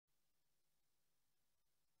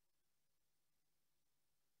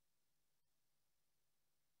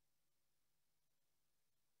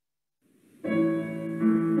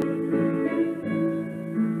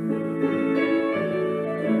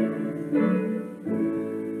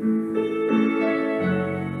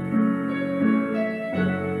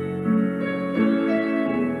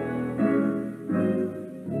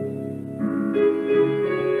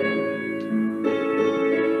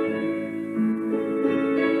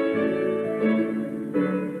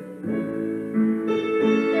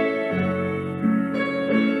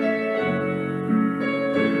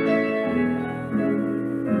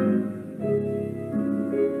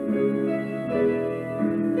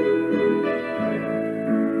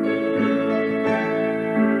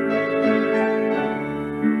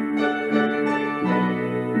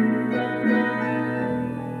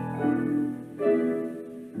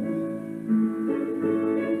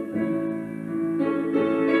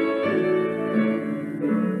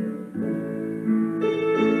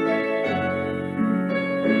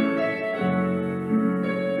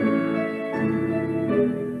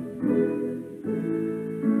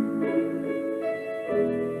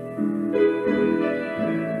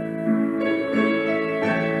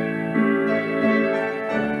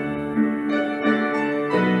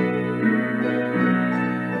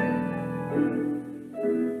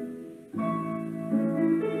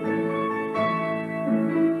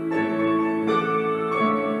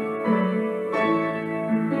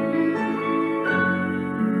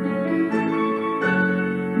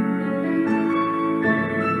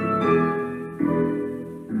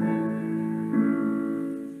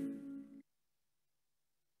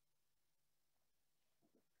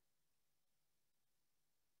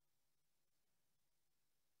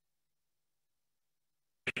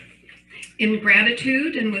In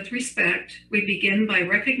gratitude and with respect, we begin by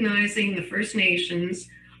recognizing the First Nations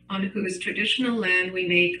on whose traditional land we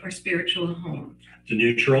make our spiritual home. The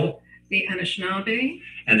Neutral, the Anishinaabe,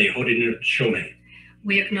 and the Haudenosaunee.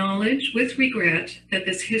 We acknowledge with regret that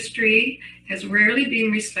this history has rarely been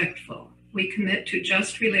respectful. We commit to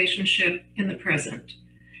just relationship in the present.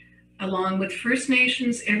 Along with First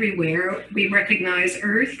Nations everywhere, we recognize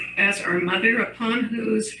Earth as our mother upon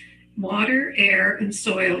whose water, air, and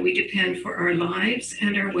soil we depend for our lives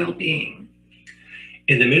and our well-being.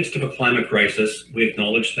 In the midst of a climate crisis, we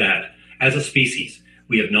acknowledge that, as a species,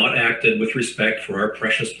 we have not acted with respect for our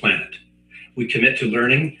precious planet. We commit to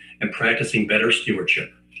learning and practicing better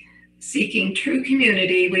stewardship. Seeking true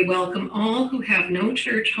community, we welcome all who have no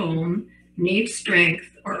church home, need strength,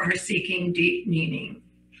 or are seeking deep meaning.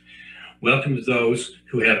 Welcome to those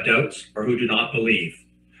who have doubts or who do not believe.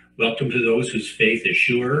 Welcome to those whose faith is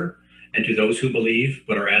sure, and to those who believe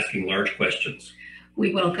but are asking large questions.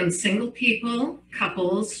 We welcome single people,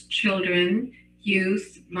 couples, children,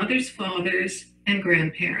 youth, mothers, fathers, and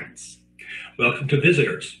grandparents. Welcome to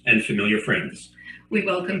visitors and familiar friends. We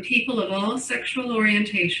welcome people of all sexual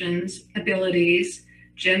orientations, abilities,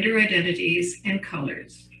 gender identities, and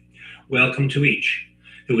colors. Welcome to each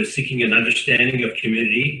who is seeking an understanding of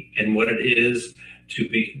community and what it is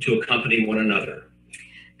to accompany one another.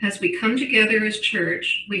 As we come together as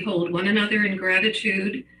church, we hold one another in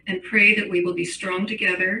gratitude and pray that we will be strong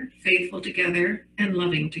together, faithful together, and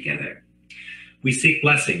loving together. We seek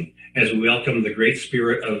blessing as we welcome the great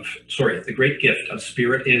gift of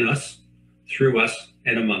Spirit in us, through us,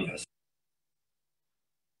 and among us.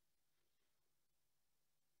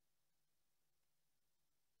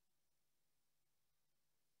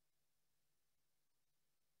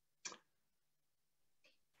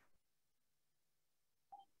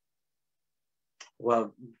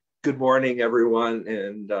 Well, good morning, everyone,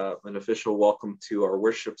 and an official welcome to our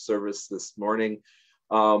worship service this morning.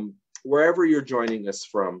 Wherever you're joining us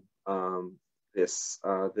from this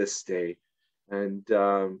day, and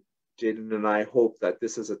Jaden and I hope that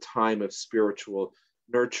this is a time of spiritual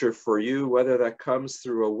nurture for you, whether that comes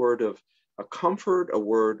through a word of a comfort, a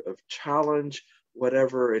word of challenge,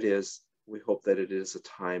 whatever it is. We hope that it is a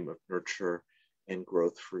time of nurture and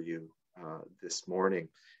growth for you this morning.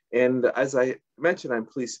 And as I mentioned, I'm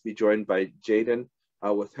pleased to be joined by Jaden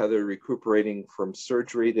with Heather recuperating from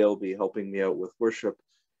surgery. They'll be helping me out with worship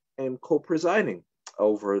and co-presiding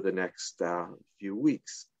over the next few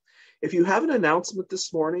weeks. If you have an announcement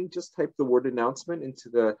this morning, just type the word announcement into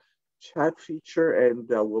the chat feature and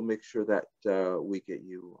we'll make sure that we get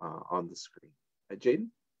you on the screen. Jaden?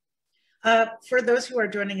 For those who are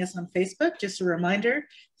joining us on Facebook, just a reminder,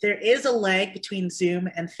 there is a lag between Zoom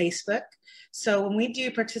and Facebook. So when we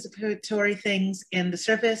do participatory things in the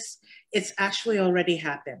service, it's actually already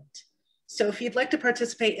happened. So if you'd like to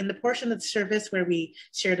participate in the portion of the service where we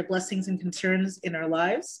share the blessings and concerns in our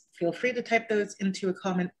lives, feel free to type those into a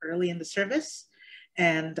comment early in the service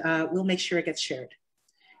and we'll make sure it gets shared.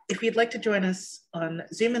 if you'd like to join us on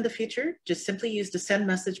Zoom in the future, just simply use the send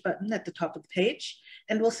message button at the top of the page,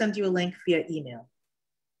 and we'll send you a link via email.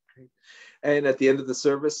 And at the end of the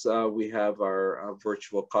service, we have our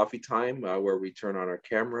virtual coffee time where we turn on our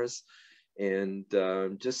cameras and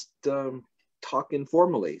just talk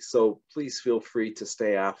informally. So please feel free to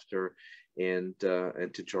stay after and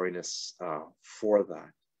to join us for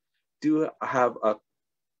that. Do have a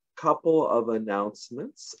couple of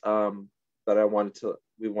announcements that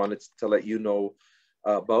we wanted to let you know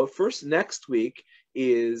about. First, next week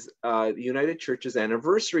is United Church's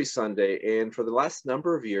anniversary Sunday, and for the last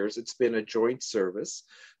number of years, it's been a joint service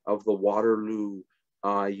of the Waterloo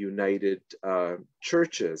United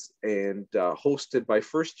churches and hosted by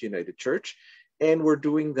First United Church, and we're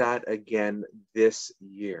doing that again this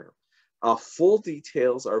year. Full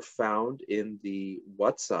details are found in the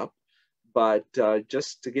WhatsApp, but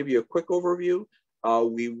just to give you a quick overview,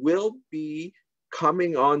 we will be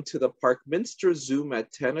coming on to the Parkminster Zoom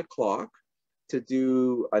at 10 o'clock to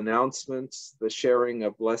do announcements, the sharing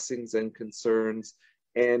of blessings and concerns,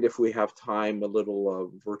 and if we have time, a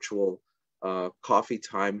little virtual coffee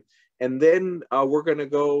time. And then we're going to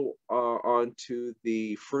go on to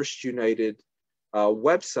the First United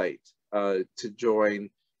website to join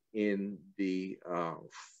in the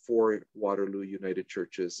 4 Waterloo United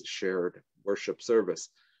Churches shared worship service.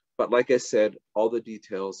 But like I said, all the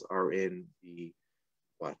details are in the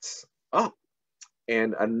WhatsApp.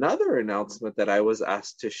 And another announcement that I was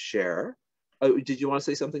asked to share. Did you want to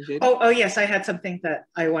say something, Jade? Oh, yes, I had something that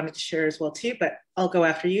I wanted to share as well too, but I'll go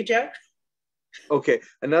after you, Joe. Okay,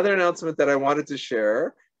 another announcement that I wanted to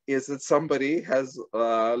share is that somebody has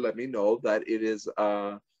let me know that it is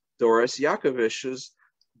Doris Yakovich's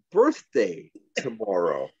birthday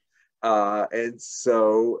tomorrow. And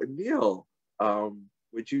so, Neil,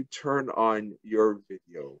 would you turn on your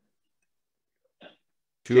video?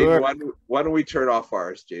 Sure. Jaden, why don't we turn off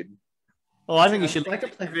ours, Jaden? Oh, I think you should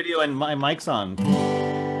like the video and my mic's on.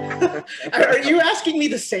 Are you asking me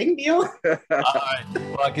to sing, Neil? All right.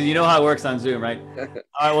 Well, because you know how it works on Zoom, right? All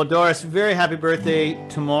right. Well, Doris, very happy birthday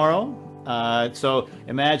tomorrow. So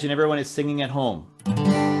imagine everyone is singing at home.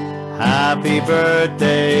 Happy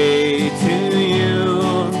birthday to you.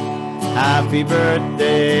 Happy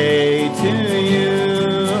birthday to you.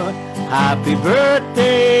 Happy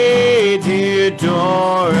birthday, dear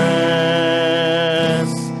Doris.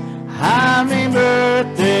 Happy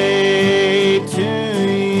birthday to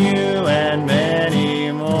you and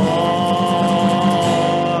many more.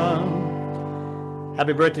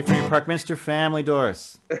 Happy birthday from your Parkminster family,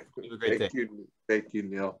 Doris. Have a great day. Thank you,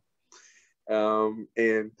 Neil.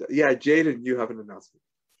 And yeah, Jaden, you have an announcement.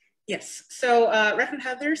 Yes. So Reverend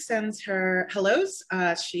Heather sends her hellos.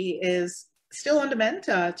 She is still on demand.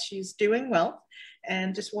 She's doing well,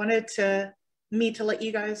 and just wanted me to let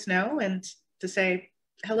you guys know and to say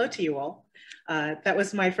hello to you all. That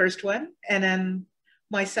was my first one. And then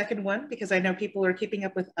my second one, because I know people are keeping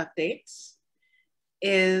up with updates,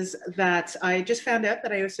 is that I just found out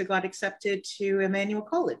that I also got accepted to Emmanuel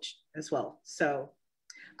College as well. So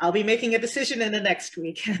I'll be making a decision in the next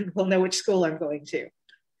week, and we'll know which school I'm going to.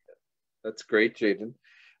 That's great, Jaden.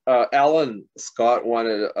 Alan Scott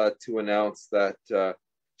wanted to announce that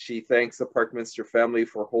she thanks the Parkminster family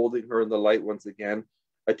for holding her in the light once again.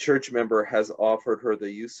 A church member has offered her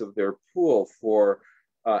the use of their pool for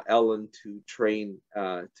Ellen to train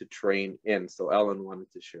in. So Ellen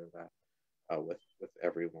wanted to share that with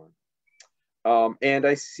everyone. And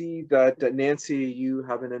I see that Nancy, you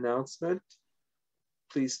have an announcement.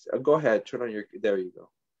 Please go ahead. Turn on your. There you go.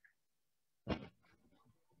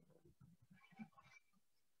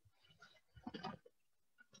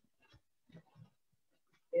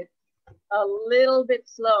 A little bit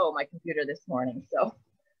slow, my computer this morning, so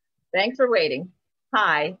thanks for waiting.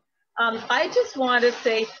 Hi, I just want to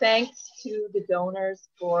say thanks to the donors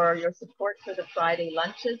for your support for the Friday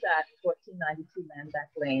lunches at 1492 Manback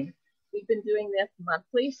Lane. We've been doing this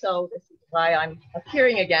monthly, so this is why I'm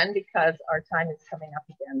appearing again, because our time is coming up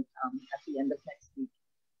again at the end of next week.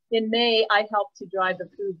 In May, I helped to drive the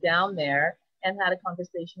food down there and had a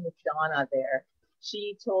conversation with Donna there.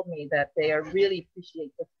 She told me that they really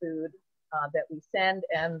appreciate the food that we send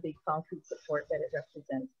and the concrete support that it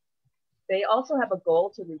represents. They also have a goal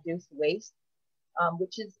to reduce waste,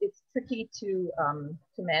 which is, it's tricky to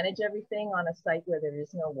manage everything on a site where there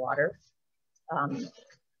is no water.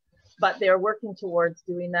 But they're working towards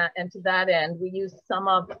doing that. And to that end, we use some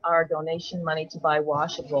of our donation money to buy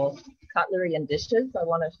washable cutlery and dishes. I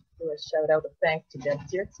want to do a shout out of thanks to Deb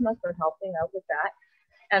Diertzma for helping out with that.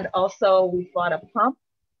 And also we bought a pump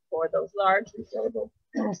for those large refillable,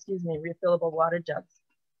 refillable water jugs.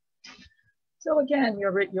 So again,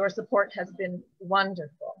 your support has been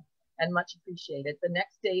wonderful and much appreciated. The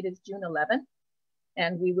next date is June 11th,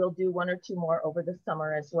 and we will do 1 or 2 more over the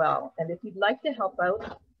summer as well. And if you'd like to help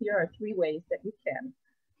out, here are 3 ways that you can.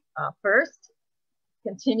 First,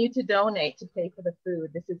 continue to donate to pay for the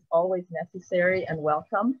food. This is always necessary and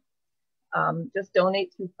welcome. Just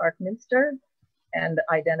donate through Parkminster and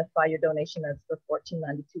identify your donation as for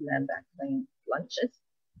 1492 Land Back Lane lunches.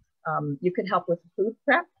 You can help with food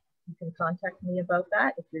prep. You can contact me about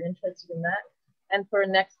that if you're interested in that. And for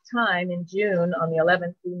next time in June on the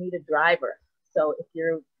 11th, we need a driver. So if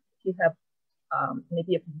you have,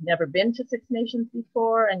 maybe if you've never been to Six Nations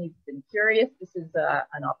before and you've been curious, this is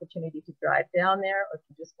an opportunity to drive down there, or if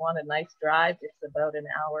you just want a nice drive, it's about an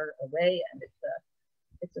hour away and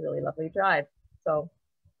it's a really lovely drive. So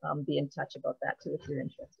be in touch about that too if you're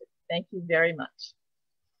interested. Thank you very much.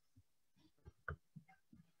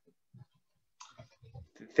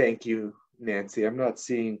 Thank you, Nancy. I'm not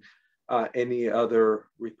seeing any other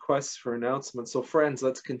requests for announcements. So friends,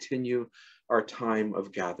 let's continue our time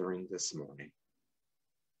of gathering this morning.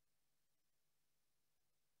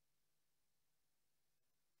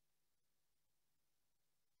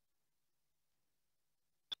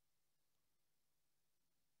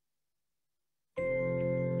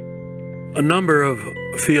 A number of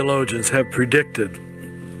theologians have predicted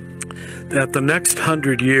that the next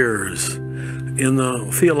 100 years in the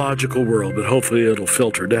theological world, but hopefully it'll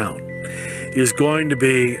filter down, is going to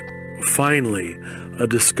be finally a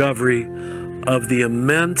discovery of the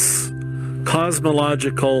immense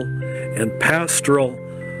cosmological and pastoral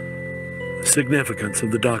significance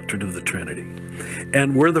of the doctrine of the Trinity.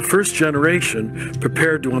 And we're the first generation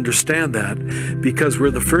prepared to understand that, because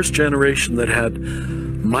we're the first generation that had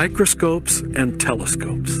microscopes and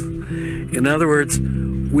telescopes. In other words,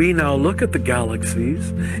 we now look at the galaxies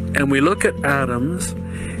and we look at atoms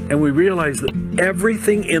and we realize that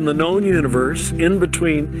everything in the known universe in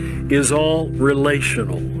between is all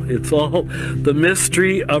relational. It's all the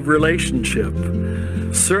mystery of relationship.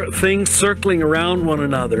 Things circling around one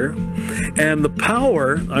another. And the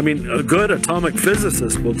power, I mean, a good atomic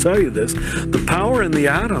physicist will tell you this, the power in the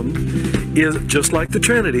atom is, just like the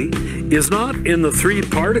Trinity, is not in the 3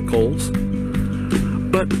 particles,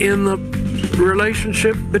 but in the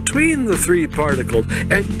relationship between the 3 particles.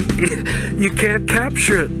 And you can't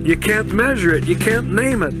capture it, you can't measure it, you can't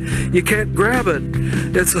name it, you can't grab it.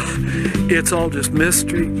 It's all just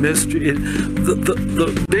mystery.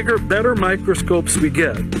 The bigger, better microscopes we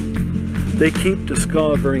get, they keep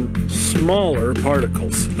discovering smaller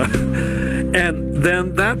particles. And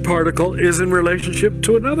then that particle is in relationship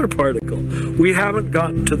to another particle. We haven't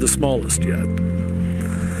gotten to the smallest yet.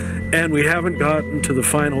 And we haven't gotten to the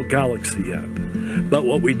final galaxy yet. But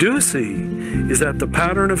what we do see is that the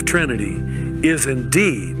pattern of Trinity is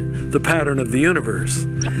indeed the pattern of the universe.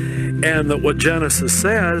 And that what Genesis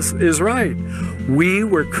says is right. We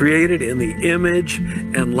were created in the image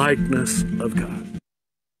and likeness of God.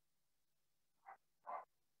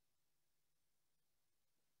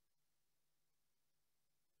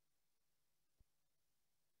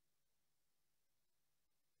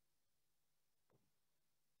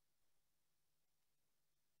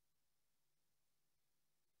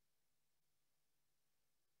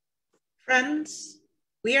 Friends,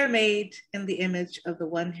 we are made in the image of the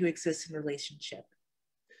one who exists in relationship.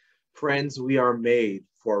 Friends, we are made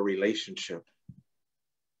for relationship.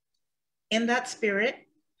 In that spirit,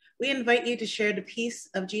 we invite you to share the peace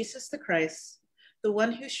of Jesus the Christ, the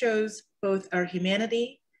one who shows both our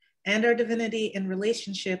humanity and our divinity in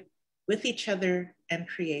relationship with each other and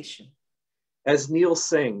creation. As Neil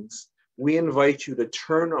sings, we invite you to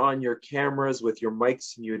turn on your cameras with your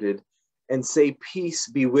mics muted and say, "Peace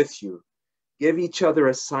be with you." Give each other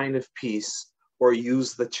a sign of peace or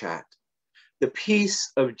use the chat. The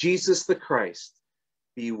peace of Jesus the Christ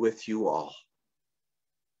be with you all.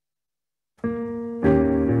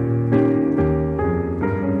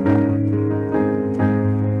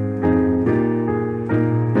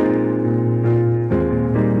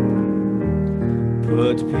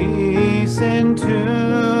 Put peace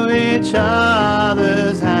into each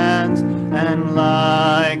other's hands, and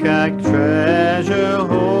like a treasure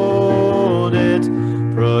hold it,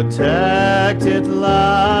 protect it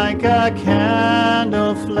like a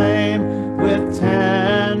candle flame, with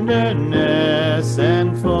tenderness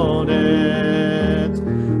enfold it.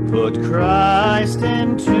 Put Christ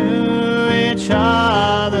into each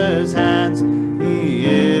other's hands, he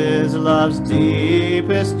is love's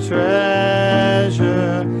deepest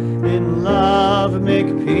treasure. In love make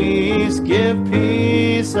peace, give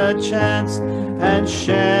peace a chance, and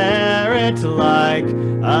share it like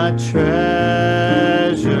a treasure.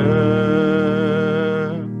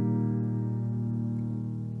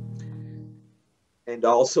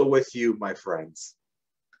 also with you, my friends.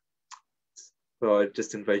 So I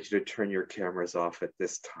just invite you to turn your cameras off at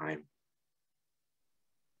this time.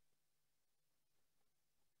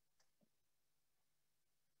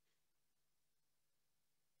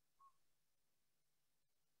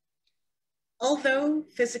 Although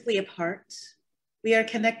physically apart, we are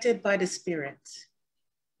connected by the Spirit.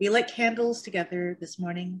 We light candles together this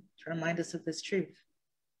morning to remind us of this truth.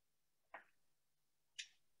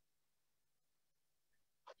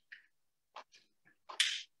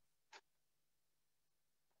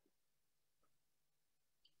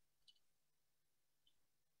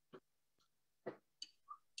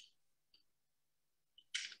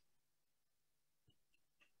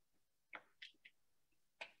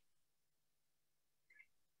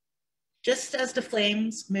 Just as the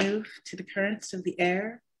flames move to the currents of the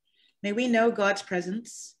air, may we know God's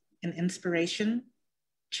presence in inspiration,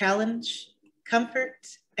 challenge, comfort,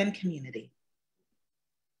 and community.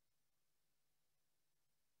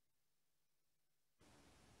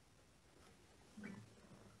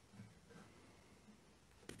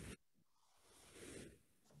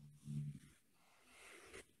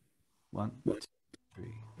 One, two,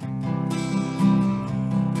 three.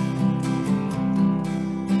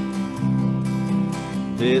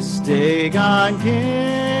 This day God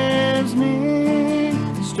gives me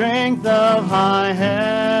strength of high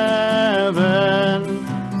heaven,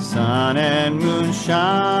 sun and moon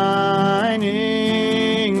shining,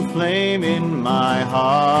 flame in my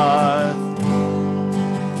heart,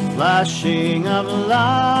 flashing of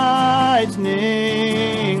lightning,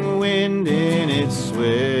 wind in its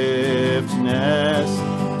swiftness,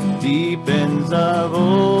 deep ends of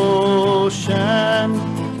ocean,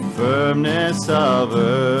 firmness of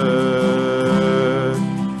earth.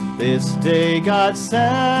 This day God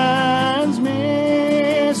sends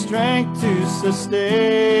me strength to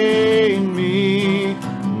sustain me,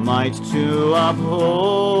 might to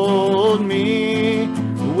uphold me,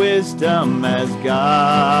 wisdom as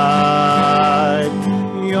guide.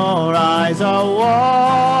 Your eyes are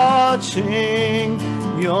watching,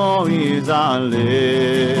 your ears are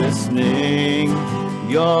listening,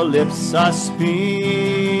 your lips are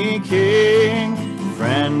speaking,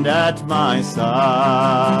 friend at my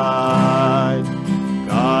side.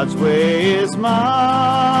 God's way is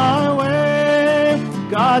my way,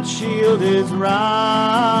 God's shield is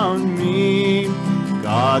round me,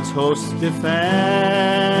 God's host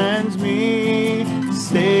defends me,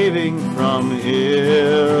 saving from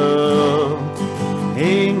ill.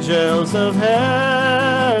 Angels of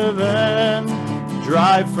heaven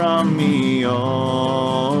drive from me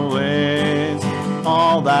always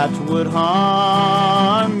all that would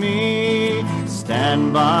harm me,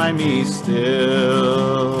 stand by me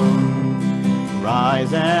still.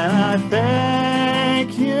 Rise and I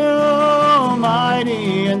thank you,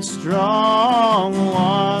 mighty and strong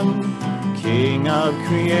one, King of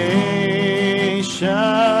creation,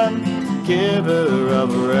 giver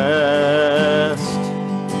of rest,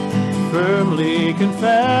 firmly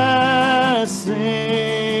confessing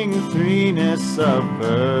threeness of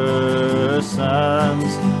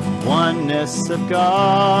persons, oneness of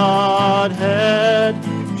Godhead,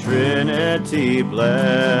 Trinity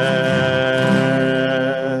blessed.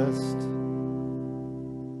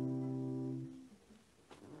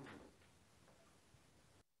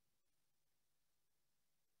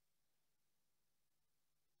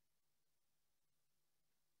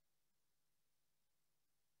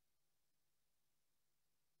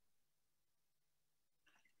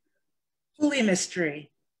 Holy Mystery.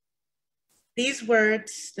 These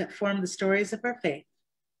words that form the stories of our faith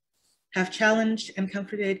have challenged and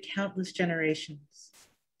comforted countless generations.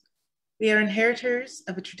 We are inheritors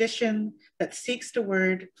of a tradition that seeks the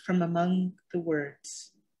word from among the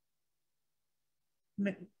words.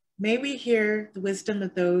 May we hear the wisdom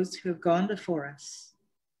of those who have gone before us.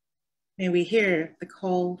 May we hear the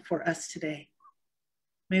call for us today.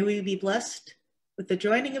 May we be blessed with the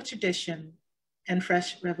joining of tradition and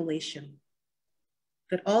fresh revelation,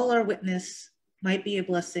 that all our witness might be a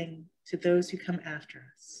blessing to those who come after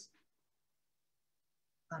us.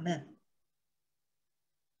 Amen.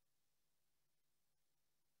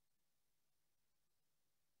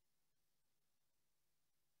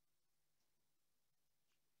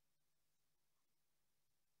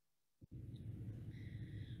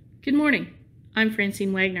 Good morning. I'm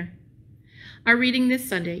Francine Wagner. Our reading this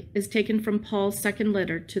Sunday is taken from Paul's second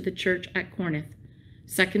letter to the church at Corinth,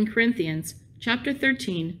 2 Corinthians chapter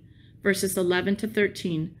 13, verses 11 to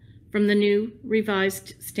 13, from the New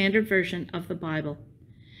Revised Standard Version of the Bible.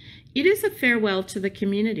 It is a farewell to the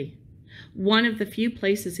community, one of the few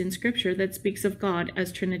places in Scripture that speaks of God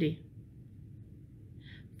as Trinity.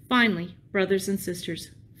 Finally, brothers and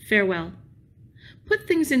sisters, farewell. Put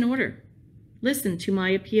things in order. Listen to my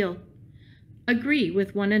appeal. Agree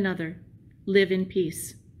with one another. Live in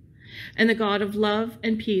peace. And the God of love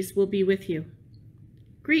and peace will be with you.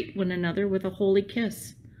 Greet one another with a holy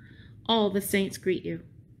kiss. All the saints greet you.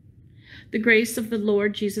 The grace of the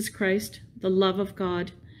Lord Jesus Christ, the love of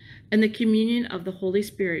God, and the communion of the Holy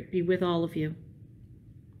Spirit be with all of you.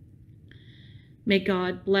 May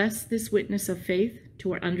God bless this witness of faith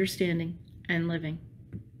to our understanding and living.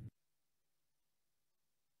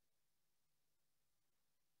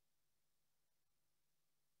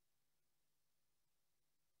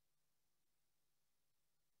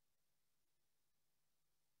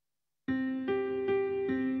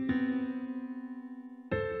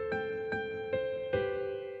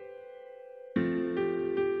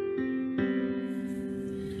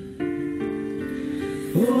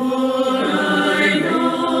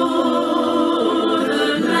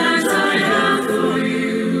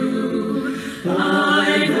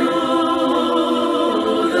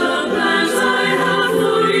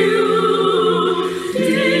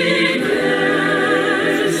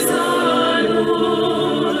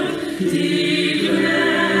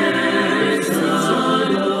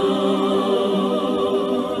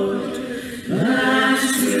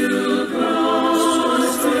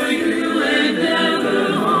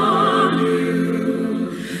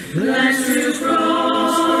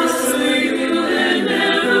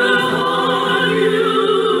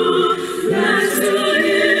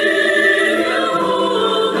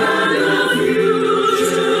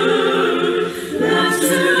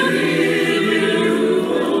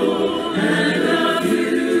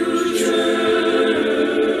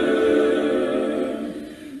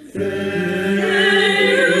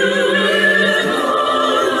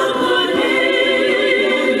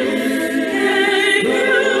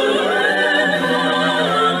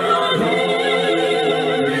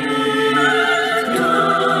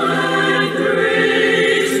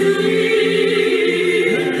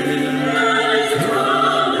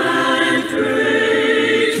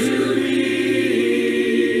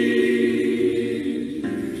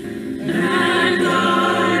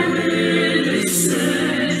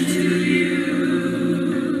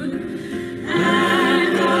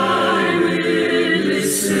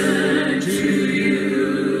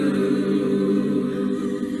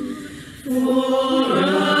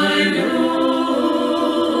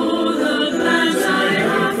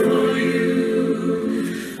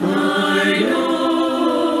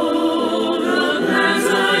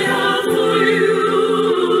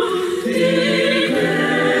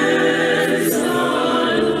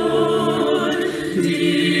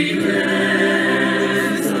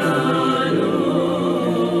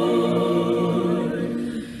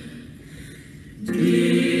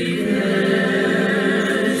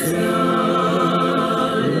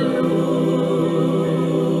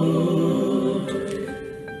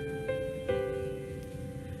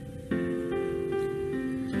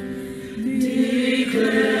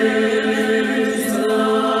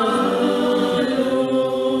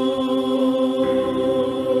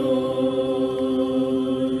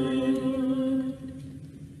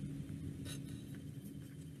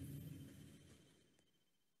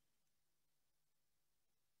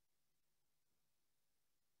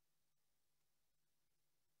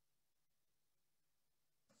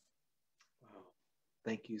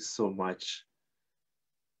 Thank you so much,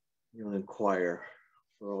 Neil and Choir,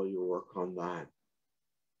 for all your work on that.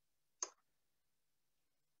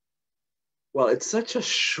 Well, it's such a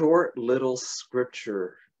short little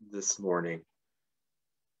scripture this morning.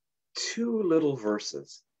 2 little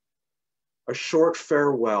verses, a short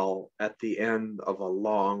farewell at the end of a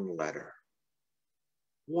long letter.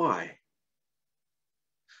 Why?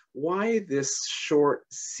 Why this short,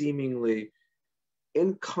 seemingly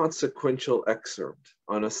inconsequential excerpt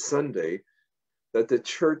on a Sunday that the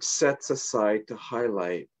church sets aside to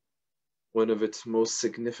highlight one of its most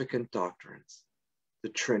significant doctrines, the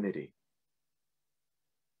Trinity?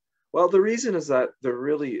 Well, the reason is that there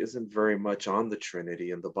really isn't very much on the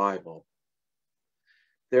Trinity in the Bible.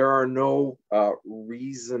 There are no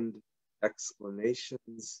reasoned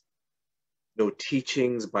explanations, no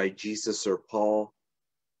teachings by Jesus or Paul.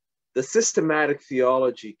 The systematic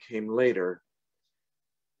theology came later.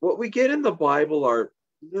 What we get in the Bible are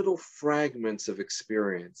little fragments of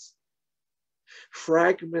experience,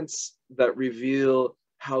 fragments that reveal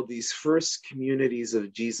how these first communities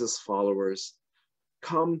of Jesus followers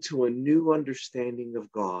come to a new understanding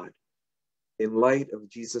of God in light of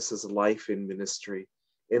Jesus's life and ministry,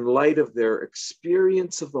 in light of their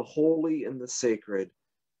experience of the holy and the sacred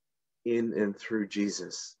in and through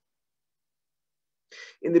Jesus.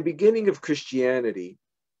 In the beginning of Christianity,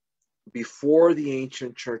 before the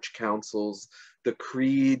ancient church councils, the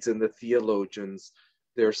creeds, and the theologians,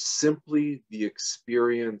 they're simply the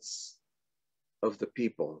experience of the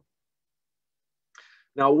people.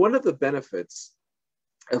 Now, one of the benefits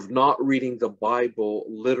of not reading the Bible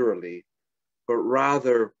literally, but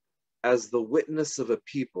rather as the witness of a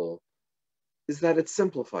people, is that it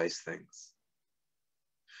simplifies things.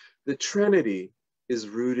 The Trinity is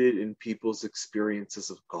rooted in people's experiences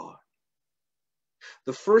of God.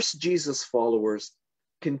 The first Jesus followers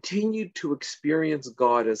continued to experience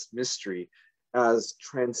God as mystery, as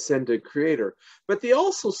transcendent creator, but they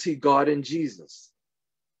also see God in Jesus.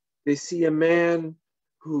 They see a man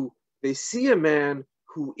who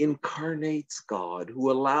incarnates God,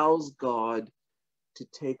 who allows God to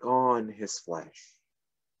take on his flesh.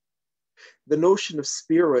 The notion of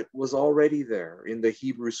spirit was already there in the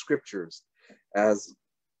Hebrew scriptures as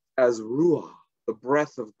Ruah, the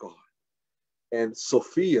breath of God, and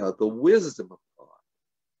Sophia, the wisdom of God.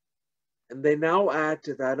 And they now add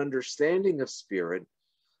to that understanding of spirit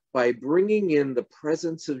by bringing in the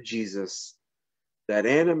presence of Jesus that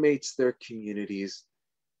animates their communities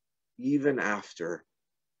even after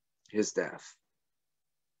his death.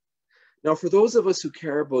 Now, for those of us who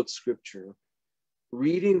care about Scripture,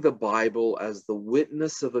 reading the Bible as the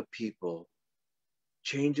witness of a people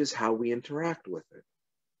changes how we interact with it.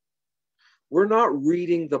 We're not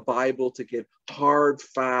reading the Bible to get hard,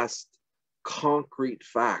 fast, concrete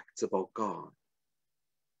facts about God.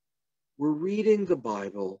 We're reading the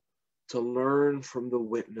Bible to learn from the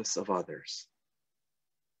witness of others.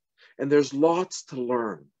 And there's lots to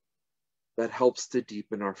learn that helps to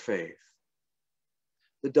deepen our faith.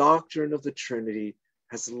 The doctrine of the Trinity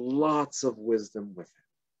has lots of wisdom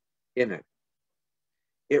in it.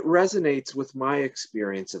 It resonates with my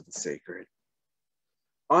experience of the sacred.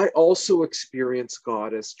 I also experience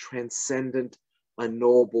God as transcendent,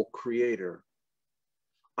 unknowable creator.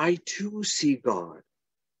 I too see God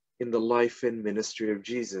in the life and ministry of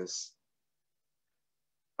Jesus.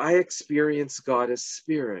 I experience God as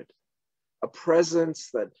spirit, a presence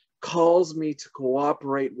that calls me to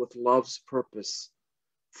cooperate with love's purpose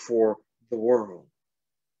for the world.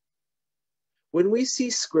 When we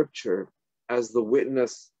see Scripture as the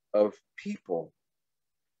witness of people,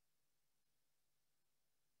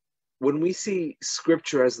 we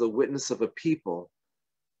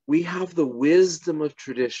have the wisdom of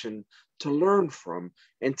tradition to learn from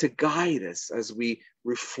and to guide us as we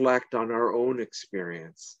reflect on our own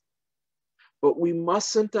experience. But we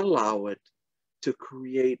mustn't allow it to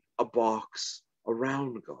create a box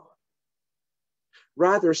around God.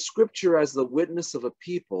 Rather, Scripture as the witness of a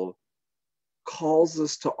people calls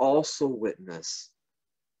us to also witness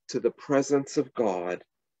to the presence of God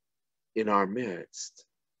in our midst.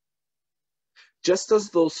 Just as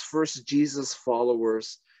those first Jesus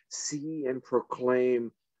followers see and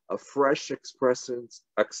proclaim a fresh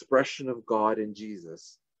expression of God in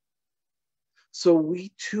Jesus, so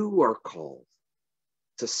we too are called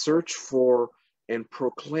to search for and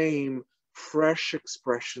proclaim fresh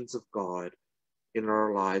expressions of God in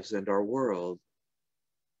our lives and our world.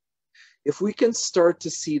 If we can start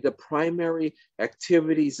to see the primary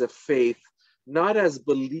activities of faith not as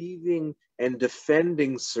believing and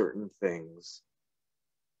defending certain things,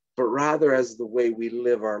 but rather as the way we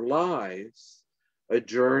live our lives, a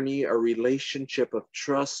journey, a relationship of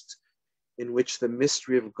trust in which the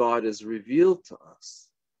mystery of God is revealed to us,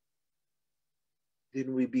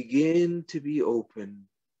 then we begin to be open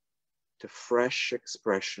to fresh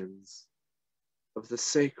expressions of the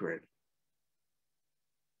sacred.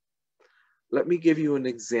 Let me give you an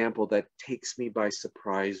example that takes me by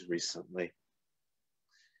surprise recently.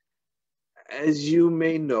 As you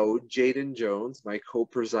may know, Jaden Jones, my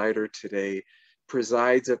co-presider today,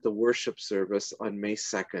 presides at the worship service on May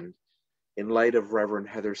 2nd in light of Reverend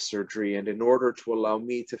Heather's surgery and in order to allow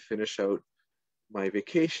me to finish out my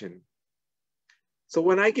vacation. So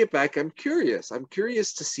when I get back, I'm curious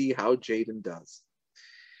to see how Jaden does.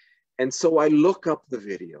 And so I look up the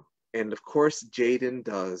video, and of course, Jaden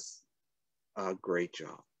does a great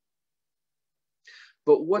job.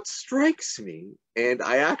 But what strikes me, and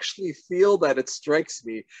I actually feel that it strikes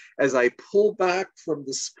me as I pull back from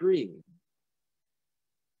the screen,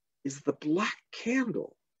 is the black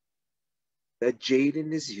candle that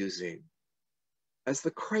Jaden is using as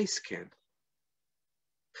the Christ candle.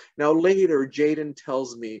 Now later, Jaden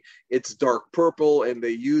tells me it's dark purple and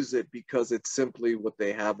they use it because it's simply what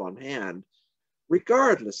they have on hand.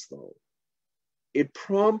 Regardless though, it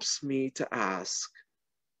prompts me to ask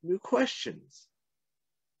new questions.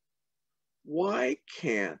 Why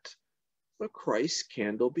can't the Christ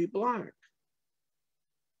candle be black?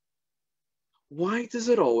 Why does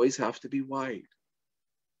it always have to be white?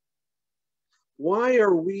 Why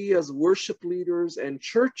are we as worship leaders and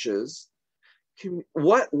churches,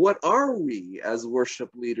 what are we as worship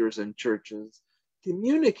leaders and churches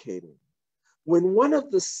communicating when one of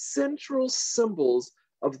the central symbols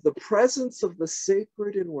of the presence of the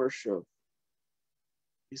sacred in worship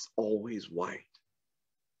is always white?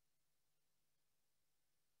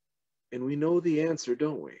 And we know the answer,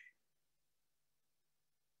 don't we?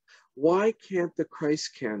 Why can't the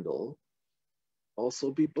Christ candle also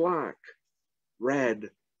be black, red,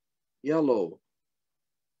 yellow,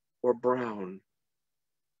 or brown?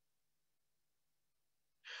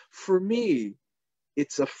 For me,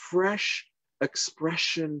 it's a fresh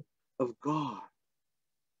expression of God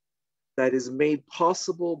that is made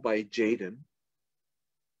possible by Jaden,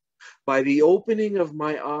 by the opening of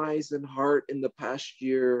my eyes and heart in the past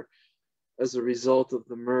year as a result of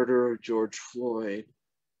the murder of George Floyd,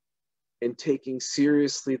 and taking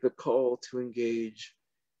seriously the call to engage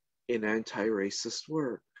in anti-racist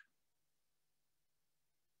work.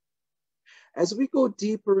 As we go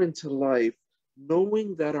deeper into life,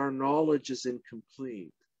 knowing that our knowledge is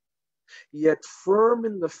incomplete, yet firm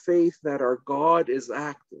in the faith that our God is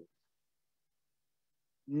active,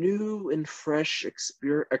 new and fresh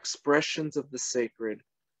expressions of the sacred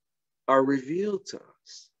are revealed to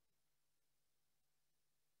us.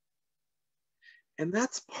 And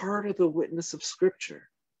that's part of the witness of Scripture.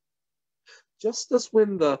 Just as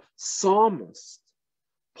when the psalmist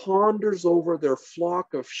ponders over their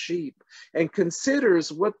flock of sheep and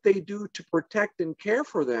considers what they do to protect and care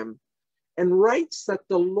for them, and writes that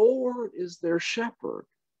the Lord is their shepherd,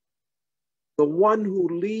 the one who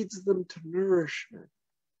leads them to nourishment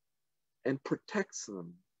and protects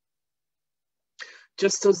them.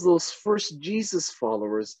 Just as those first Jesus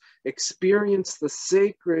followers experienced the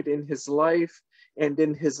sacred in his life and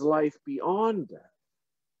in his life beyond death.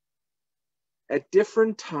 At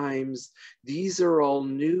different times, these are all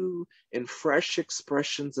new and fresh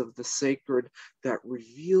expressions of the sacred that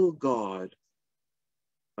reveal God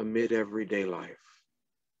amid everyday life.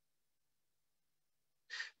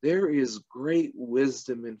 There is great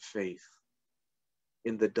wisdom and faith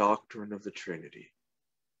in the doctrine of the Trinity.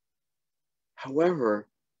 However,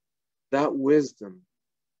 that wisdom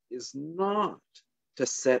is not to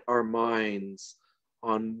set our minds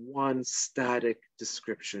on one static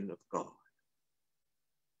description of God.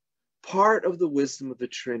 Part of the wisdom of the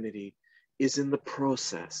Trinity is in the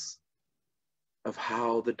process of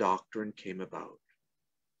how the doctrine came about.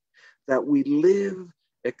 That we live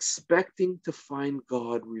expecting to find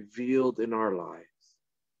God revealed in our lives.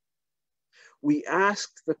 We ask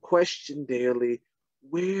the question daily,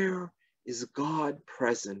 where is God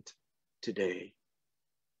present today?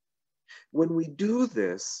 When we do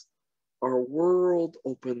this, our world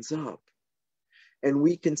opens up and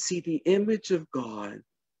we can see the image of God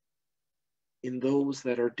in those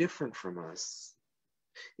that are different from us,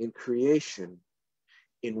 in creation,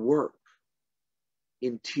 in work,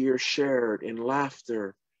 in tears shared, in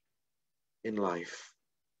laughter, in life.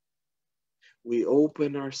 We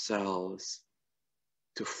open ourselves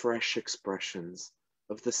to fresh expressions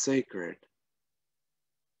of the sacred.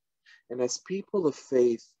 And as people of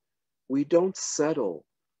faith, we don't settle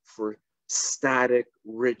for static,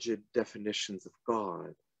 rigid definitions of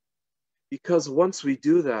God. Because once we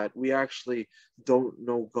do that, we actually don't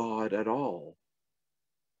know God at all.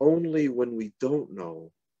 Only when we don't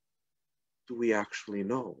know do we actually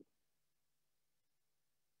know.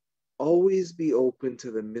 Always be open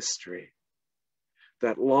to the mystery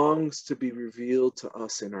that longs to be revealed to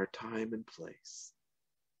us in our time and place.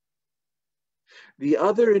 The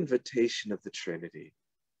other invitation of the Trinity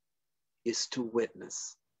is to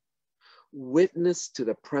witness. Witness to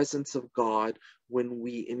the presence of God when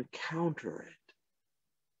we encounter it.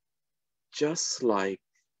 Just like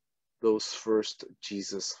those first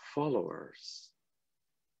Jesus followers.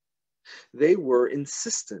 They were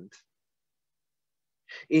insistent.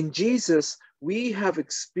 In Jesus, we have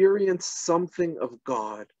experienced something of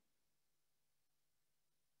God.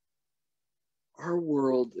 Our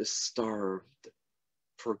world is starved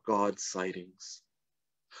for God sightings.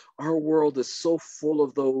 Our world is so full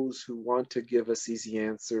of those who want to give us easy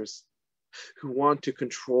answers, who want to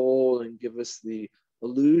control and give us the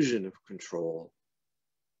illusion of control.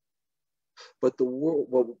 But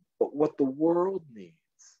what the world needs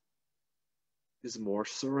is more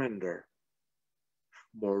surrender,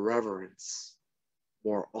 more reverence,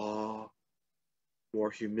 more awe,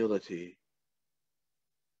 more humility.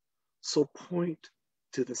 So point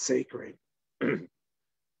to the sacred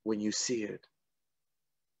when you see it,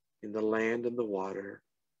 in the land and the water,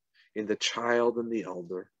 in the child and the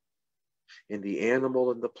elder, in the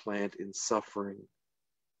animal and the plant, in suffering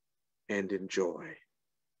and in joy.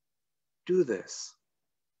 Do this,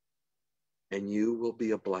 and you will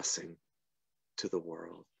be a blessing to the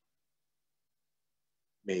world.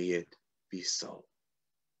 May it be so.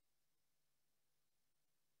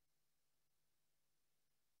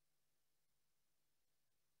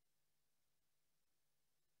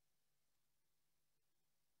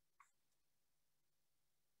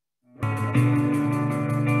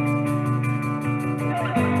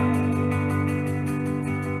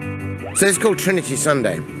 So it's called Trinity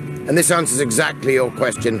Sunday, and this answers exactly your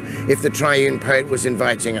question. If the triune poet was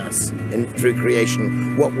inviting us through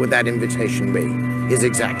creation, what would that invitation be? Is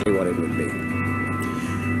exactly what it would be.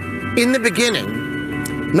 In the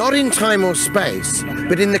beginning, not in time or space,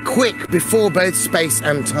 but in the quick before both space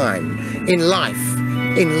and time, in life,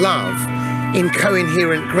 in love, in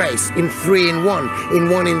co-inherent grace, in three in one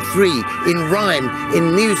in three, in rhyme,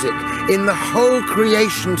 in music, in the whole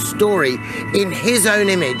creation story, in his own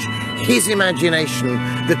image, his imagination,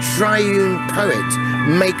 the triune poet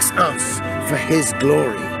makes us for his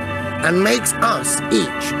glory and makes us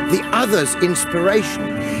each the other's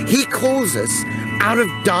inspiration. He calls us out of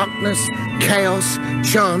darkness, chaos,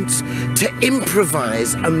 chance, to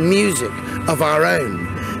improvise a music of our own,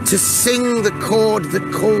 to sing the chord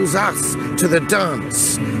that calls us to the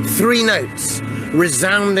dance, 3 notes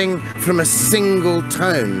resounding from a single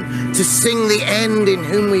tone, to sing the end in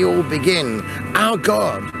whom we all begin, our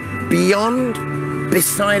God, beyond,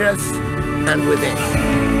 beside us, and within.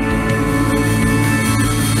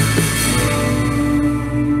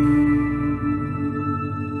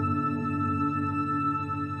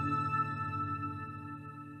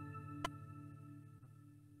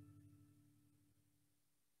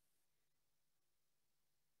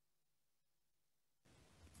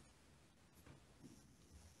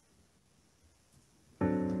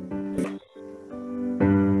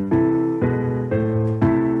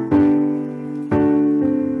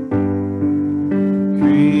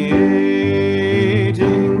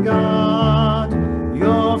 Creating God,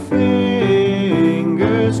 your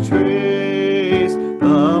fingers trace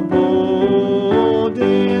the bold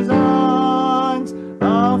designs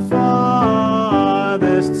of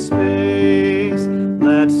farthest space.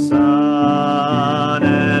 Let sun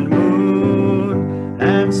and moon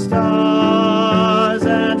and stars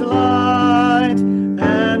and light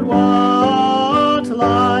and what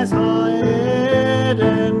lies hid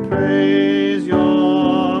and praise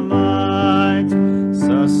your might.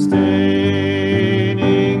 Sustaining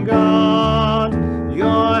God,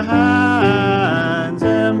 your hands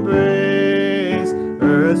embrace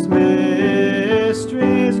earth's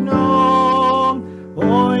mysteries known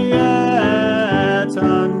or yet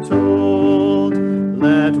untold.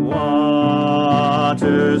 Let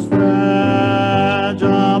waters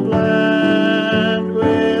fragile blend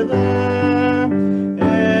with air,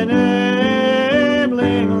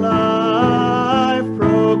 enabling life,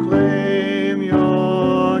 proclaim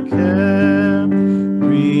your care.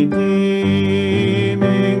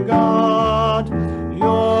 Redeeming God,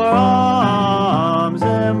 your arms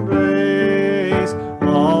embrace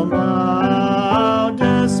all now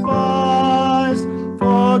despised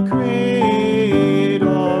for creed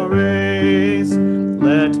or race.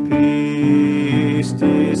 Let peace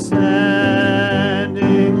descending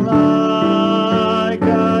like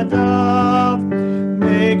a dove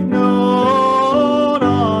make known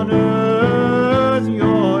on earth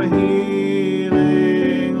your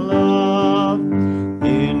healing love.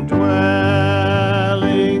 Indwelling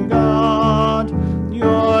God,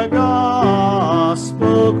 your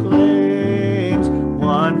gospel claims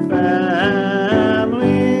one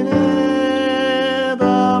family there,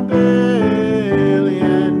 the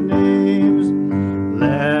billion names.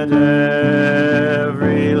 Let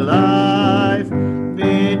every life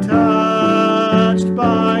be touched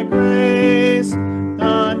by grace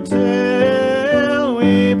until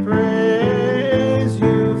we praise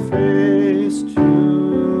you face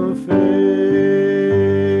to face.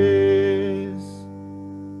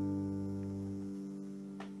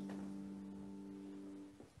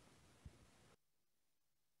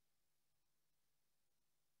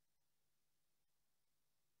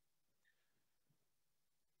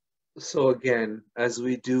 So again, as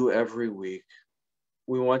we do every week,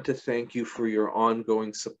 we want to thank you for your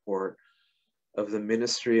ongoing support of the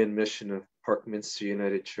ministry and mission of Parkminster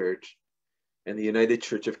United Church and the United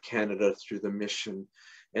Church of Canada through the Mission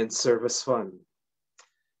and Service Fund.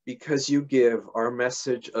 Because you give, our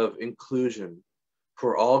message of inclusion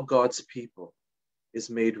for all God's people is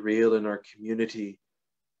made real in our community,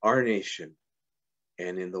 our nation,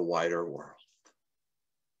 and in the wider world.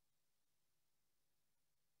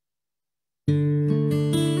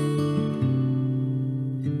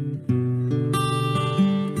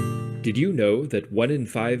 Did you know that 1 in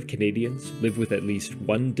 5 Canadians live with at least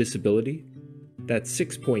one disability? That's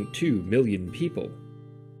 6.2 million people.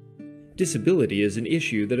 Disability is an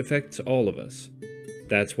issue that affects all of us.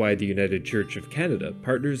 That's why the United Church of Canada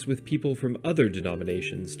partners with people from other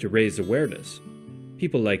denominations to raise awareness.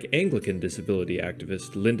 People like Anglican disability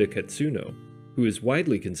activist Linda Katsuno, who is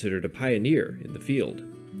widely considered a pioneer in the field.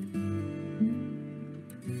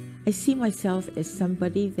 I see myself as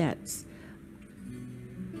somebody that's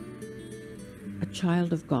a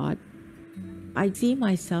child of God. I see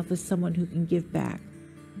myself as someone who can give back.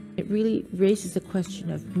 It really raises a question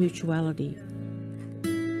of mutuality.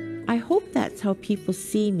 I hope that's how people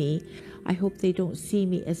see me. I hope they don't see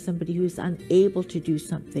me as somebody who is unable to do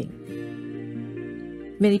something.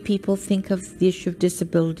 Many people think of the issue of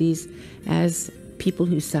disabilities as people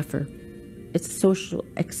who suffer. It's social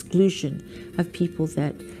exclusion of people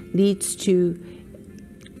that leads to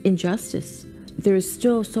injustice. There is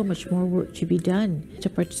still so much more work to be done to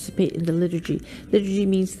participate in the liturgy. Liturgy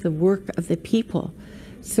means the work of the people.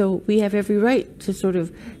 So we have every right to sort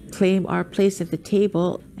of claim our place at the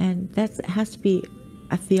table, and that has to be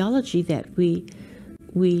a theology that we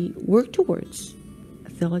work towards, a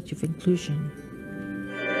theology of inclusion.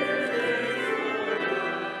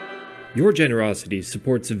 Your generosity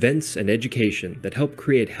supports events and education that help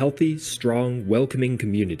create healthy, strong, welcoming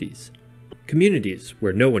communities. Communities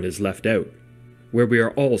where no one is left out, where we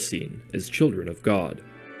are all seen as children of God.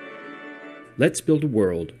 Let's build a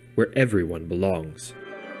world where everyone belongs.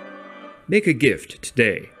 Make a gift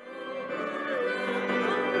today.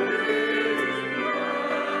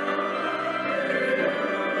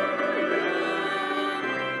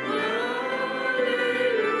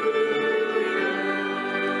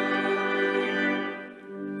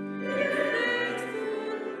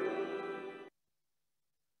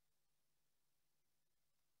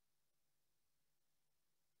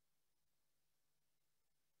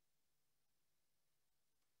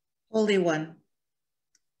 Holy One,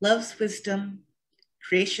 love's wisdom,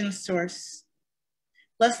 creation's source,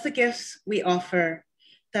 bless the gifts we offer,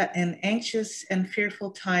 that in anxious and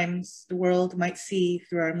fearful times the world might see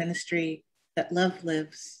through our ministry that love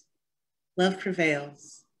lives, love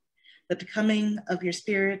prevails, that the coming of your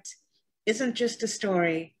Spirit isn't just a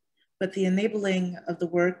story, but the enabling of the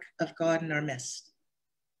work of God in our midst.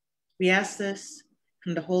 We ask this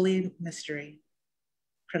from the Holy Mystery,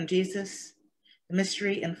 from Jesus, the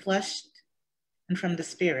mystery enfleshed, and from the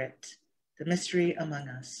Spirit, the mystery among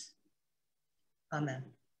us. Amen.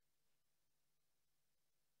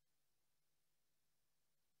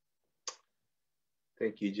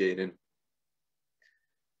 Thank you, Jaden.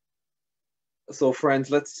 So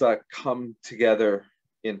friends, let's come together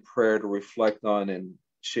in prayer to reflect on and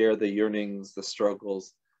share the yearnings, the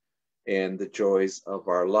struggles, and the joys of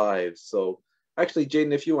our lives. So actually,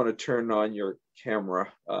 Jaden, if you want to turn on your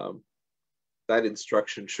camera, that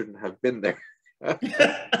instruction shouldn't have been there.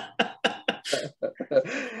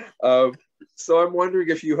 So I'm wondering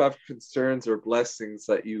if you have concerns or blessings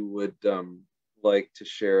that you would like to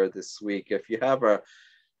share this week. If you have a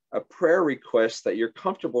prayer request that you're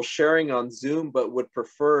comfortable sharing on Zoom but would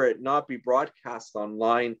prefer it not be broadcast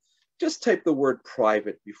online, just type the word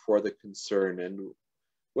private before the concern and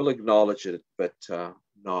we'll acknowledge it, but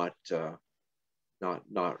not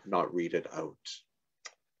read it out.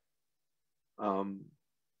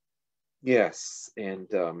 Yes, and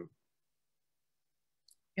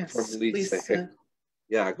yes, from Lisa. Lisa.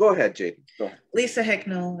 Yeah, go ahead, Jaden. Go ahead. Lisa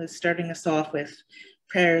Hicknell is starting us off with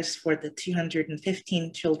prayers for the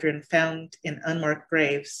 215 children found in unmarked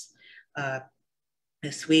graves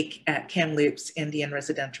this week at Kamloops Indian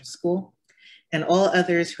Residential School, and all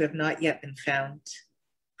others who have not yet been found.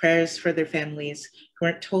 Prayers for their families who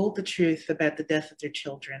weren't told the truth about the death of their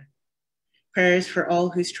children. Prayers for all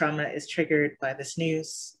whose trauma is triggered by this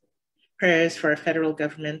news. Prayers for our federal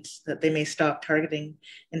government that they may stop targeting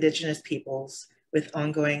Indigenous peoples with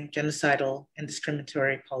ongoing genocidal and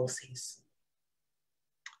discriminatory policies.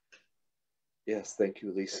 Yes, thank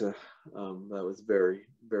you, Lisa. That was very,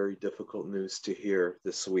 very difficult news to hear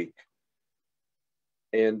this week.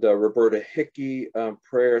 And Roberta Hickey,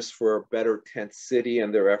 prayers for a better tent city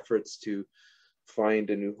and their efforts to find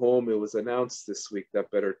a new home. It was announced this week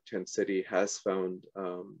that Better Tent City has found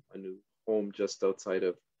a new home just outside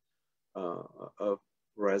of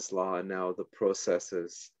Breslau, and now the process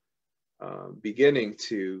is beginning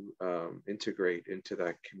to integrate into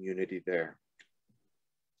that community there.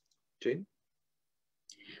 Jane?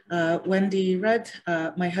 Wendy Rudd,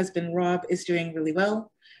 my husband Rob is doing really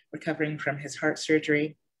well, recovering from his heart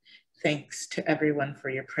surgery. Thanks to everyone for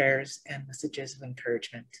your prayers and messages of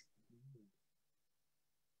encouragement.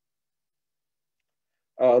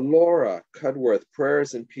 Laura Cudworth,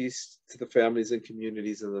 prayers and peace to the families and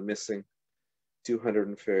communities of the missing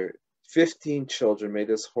 215 children. May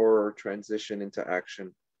this horror transition into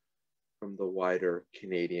action from the wider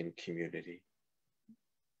Canadian community.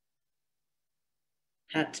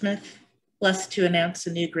 Pat Smith, blessed to announce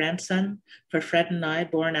a new grandson for Fred and I,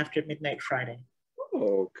 born after midnight Friday.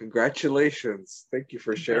 Oh, congratulations. Thank you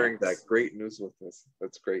for sharing that great news with us.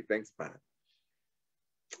 That's great. Thanks, Pat.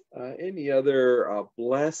 Any other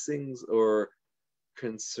blessings or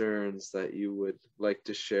concerns that you would like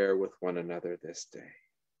to share with one another this day?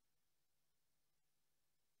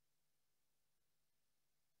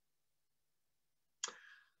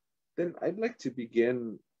 Then I'd like to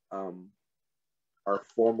begin our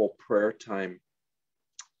formal prayer time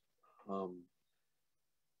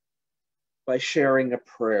by sharing a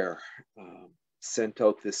prayer sent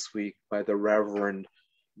out this week by the Reverend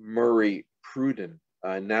Murray Pruden,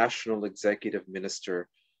 National Executive Minister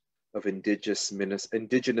of Indigenous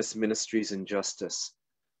Ministries and Justice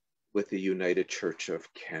with the United Church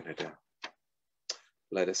of Canada.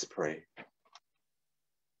 Let us pray.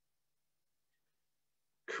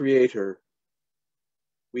 Creator,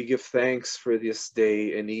 we give thanks for this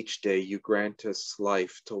day, and each day you grant us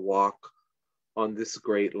life to walk on this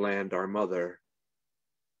great land, our mother.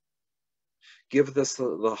 Give us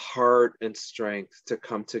the heart and strength to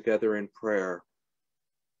come together in prayer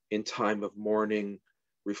in time of mourning,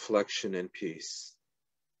 reflection, and peace.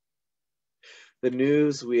 The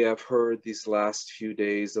news we have heard these last few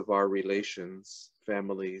days of our relations,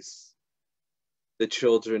 families, the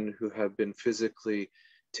children who have been physically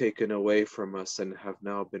taken away from us and have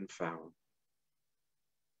now been found.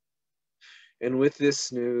 And with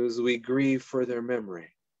this news, we grieve for their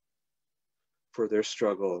memory, for their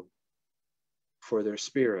struggle, for their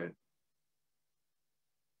spirit.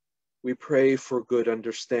 We pray for good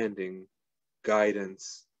understanding,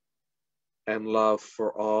 guidance, and love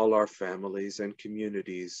for all our families and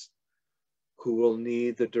communities who will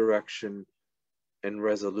need the direction and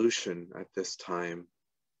resolution at this time.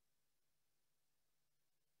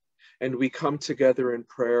 And we come together in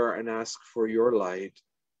prayer and ask for your light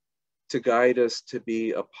to guide us to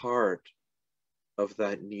be a part of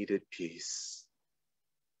that needed peace,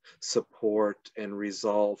 support, and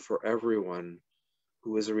resolve for everyone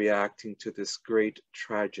who is reacting to this great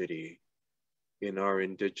tragedy in our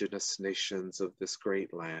Indigenous nations of this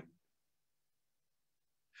great land.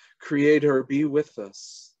 Creator, be with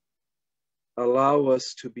us. Allow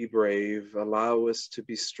us to be brave, allow us to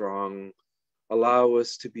be strong, allow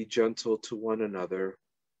us to be gentle to one another,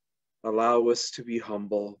 allow us to be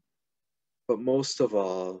humble, but most of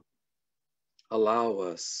all, allow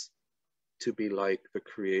us to be like the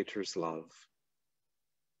Creator's love.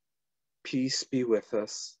 Peace be with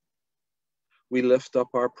us. We lift up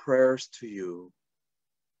our prayers to you.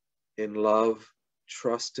 In love,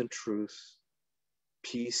 trust, and truth,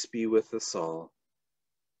 peace be with us all.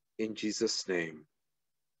 In Jesus' name,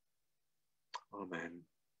 amen.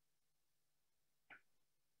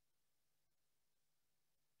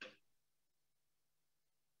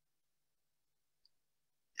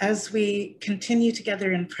 As we continue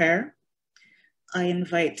together in prayer, I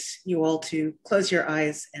invite you all to close your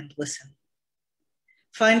eyes and listen.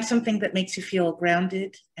 Find something that makes you feel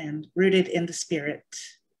grounded and rooted in the spirit.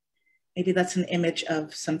 Maybe that's an image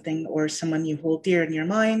of something or someone you hold dear in your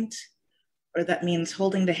mind, or that means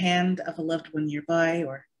holding the hand of a loved one nearby,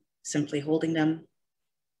 or simply holding them.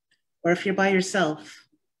 Or if you're by yourself,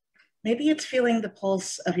 maybe it's feeling the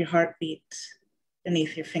pulse of your heartbeat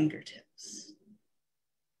beneath your fingertips.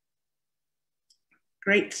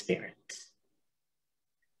 Great Spirit,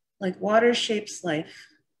 like water shapes life,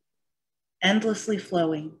 endlessly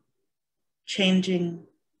flowing, changing,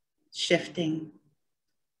 shifting,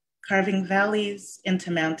 carving valleys into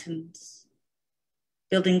mountains,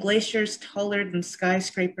 building glaciers taller than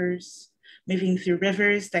skyscrapers, moving through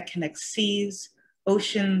rivers that connect seas,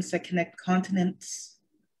 oceans that connect continents.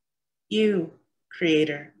 You,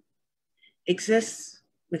 Creator, exists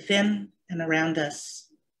within and around us.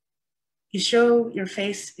 You show your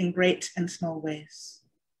face in great and small ways,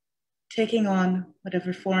 taking on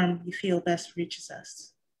whatever form you feel best reaches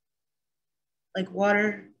us. Like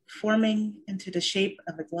water forming into the shape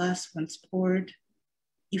of a glass once poured,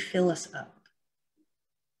 you fill us up.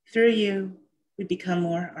 Through you, we become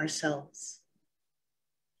more ourselves.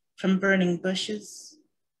 From burning bushes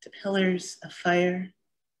to pillars of fire,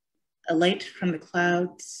 a light from the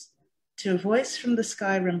clouds to a voice from the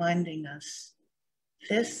sky reminding us,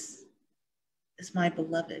 this is my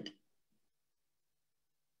beloved.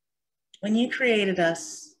 When you created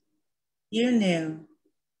us, you knew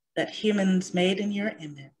that humans made in your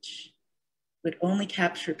image would only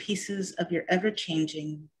capture pieces of your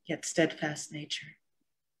ever-changing yet steadfast nature.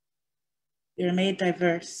 You are made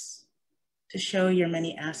diverse to show your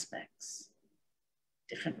many aspects,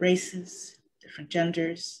 different races, different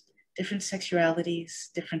genders, different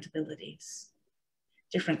sexualities, different abilities,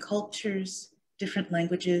 different cultures, different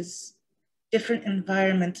languages, different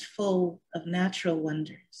environments full of natural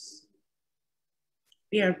wonders.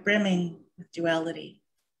 We are brimming with duality,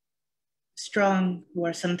 strong who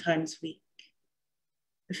are sometimes weak,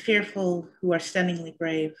 the fearful who are stunningly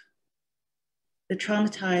brave, the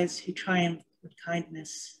traumatized who triumph with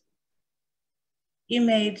kindness. You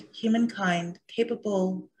made humankind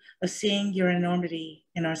capable of seeing your enormity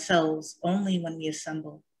in ourselves only when we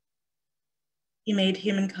assemble. You made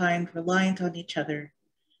humankind reliant on each other,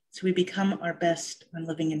 so we become our best when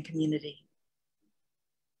living in community.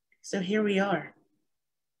 So here we are,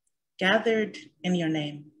 gathered in your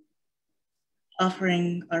name,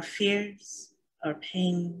 offering our fears, our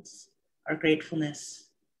pains, our gratefulness,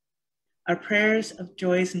 our prayers of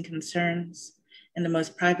joys and concerns in the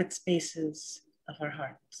most private spaces of our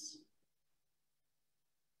hearts.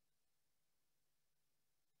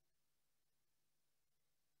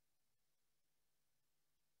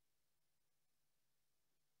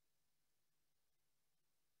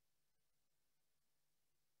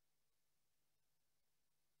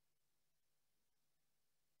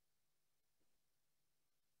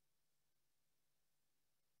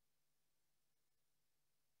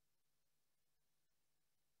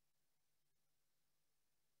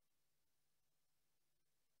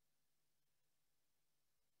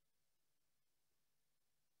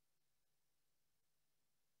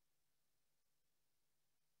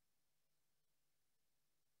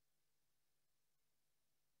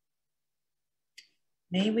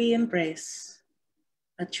 May we embrace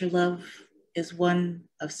that your love is one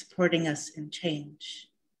of supporting us in change,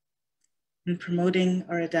 in promoting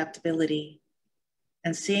our adaptability,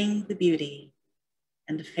 and seeing the beauty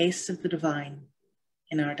and the face of the divine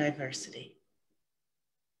in our diversity.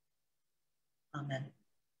 Amen.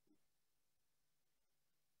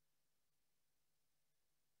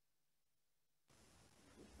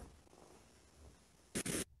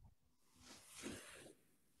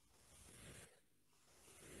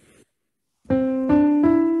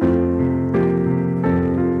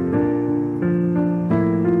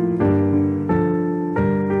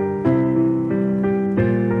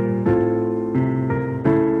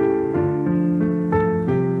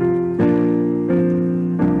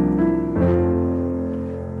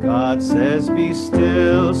 God says, be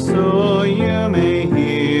still so you may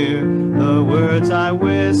hear the words I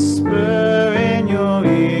whisper in your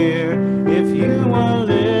ear. If you will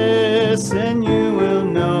listen, you will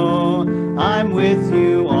know I'm with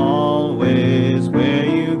you always where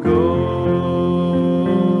you go.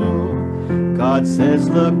 God says,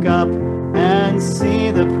 look up and see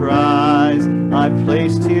the prize I've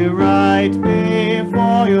placed here right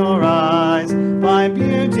before your eyes. My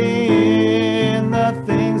beauty in the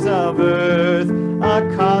things of earth, a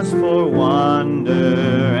cause for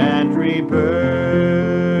wonder and rebirth.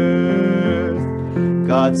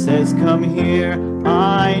 God says, come here,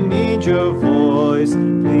 I need your voice.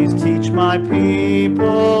 Please teach my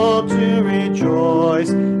people to rejoice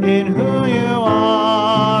in who you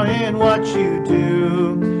are, in what you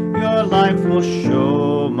do. Your life will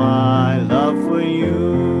show my love for you.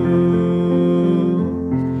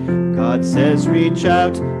 God says, reach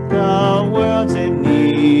out, the world's in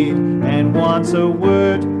need and wants a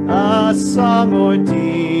word, a song or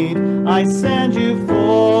deed. I send you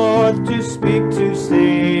forth to speak, to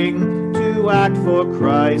sing, to act for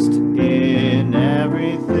Christ in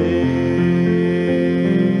everything.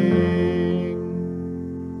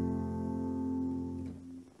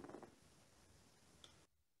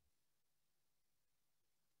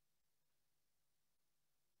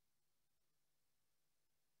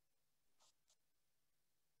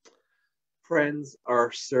 Friends,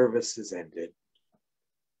 our service is ended.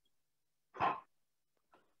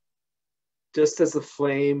 Just as the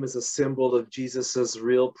flame is a symbol of Jesus's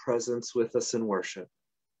real presence with us in worship,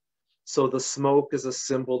 so the smoke is a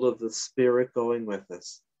symbol of the Spirit going with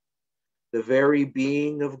us, the very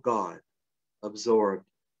being of God absorbed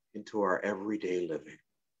into our everyday living.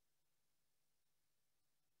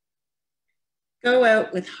 Go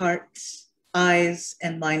out with hearts, eyes,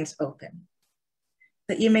 and minds open,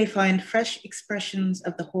 that you may find fresh expressions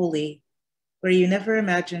of the holy where you never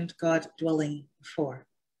imagined God dwelling before.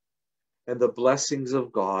 And the blessings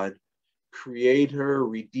of God, Creator,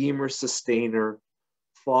 Redeemer, Sustainer,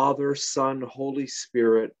 Father, Son, Holy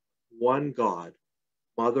Spirit, one God,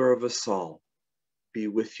 Mother of us all, be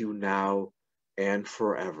with you now and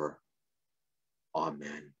forever.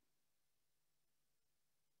 Amen.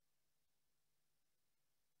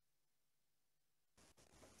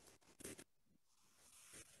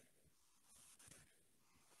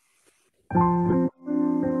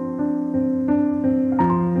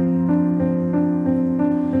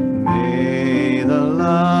 May the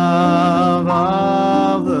love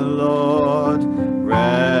of the Lord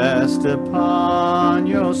rest upon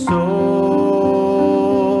your soul.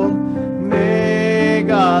 May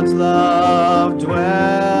God's love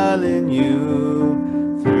dwell in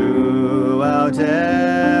you throughout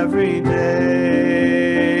every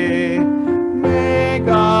day. May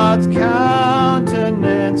God's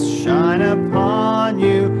countenance shine upon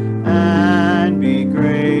you and be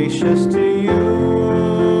gracious to you.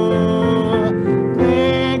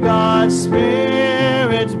 May God's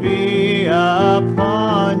Spirit be upon